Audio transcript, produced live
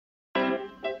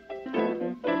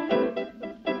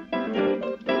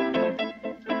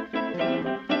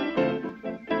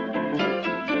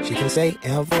She can say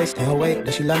in her voice, in her way,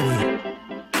 that she love me.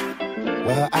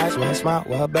 With her eyes, with her smile,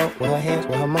 with her belt, with her hands,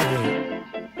 with her money.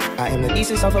 I am the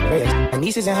thesis of her prayers. Her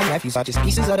nieces and her nephews are just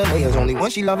pieces of the layers. Only one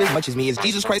she loves as much as me is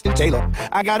Jesus Christ and Taylor.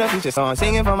 I got a future song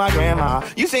singing for my grandma.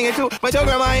 You sing it too, but your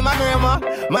grandma ain't my grandma.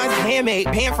 Mine's handmade,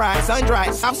 pan-fried,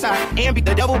 sun-dried, southside, and beat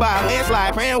the double by a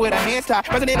landslide. Praying with her hands tied,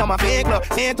 president on my fan club,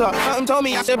 Santa. Something told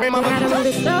me I should bring my gotta move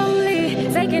it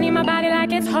slowly, taking in my body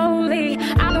like it's holy.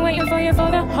 I've been waiting for you for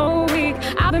the whole week.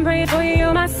 I've been praying for you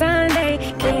on my Sunday.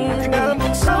 Can't you gotta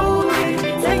move slowly,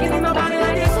 taking in my body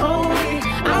like it's holy.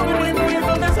 I've been waiting for you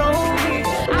for this whole week.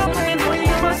 I've been praying for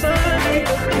you on my Sunday.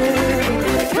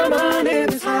 Come on in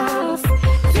this house,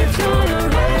 it's gonna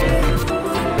rain,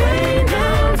 rain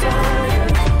down time.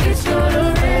 It's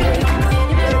gonna rain.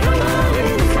 Come on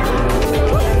in this house,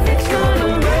 it's gonna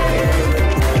rain,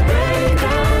 rain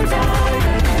down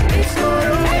time. It's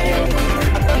gonna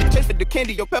rain. Chase for the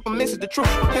candy, your peppermints is the truth.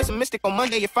 Pessimistic on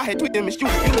Monday, if I had tweaked them, it's you.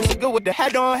 You look so good with the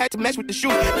hat on, had to match with the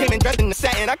shoes. Came in dressed in the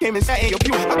satin, I came in satin your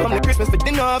pew. I come to Christmas for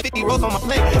dinner, 50 rolls on my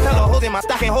plate. Tell her holes in my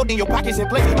stocking, holding your pockets in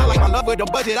place. I like my love with a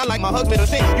budget, I like my hugs with a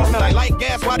sink. You smell like light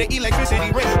gas, while the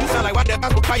electricity ring. You sound like why the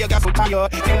gospel choir got so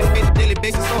tired. Sing this space on a daily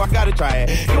basis, so I gotta try it.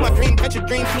 You my dream catcher,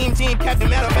 dream team captain.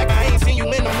 Matter of fact, I ain't seen you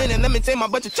in a minute. Let me take my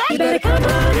bunch of chocolate. You better come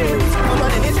on in. Come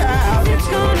on in this house. It's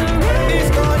gonna rain.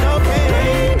 It's gonna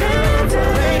rain. Down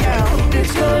time. Rain down.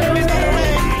 It's gonna rain.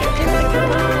 You better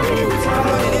come on in. Come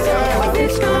on in this house.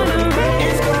 It's gonna rain.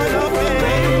 It's gonna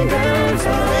rain. Down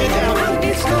time. Rain down.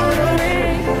 It's gonna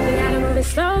rain. We gotta move it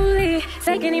slowly,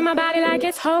 taking in my body like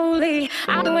it's holy.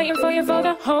 I've been waiting for you for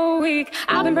the whole week.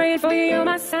 I've been praying for you on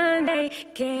my Sunday.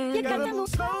 Can't you gotta move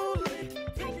slowly,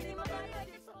 taking in my body like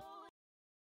it's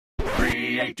holy.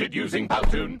 Created using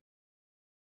Powtoon.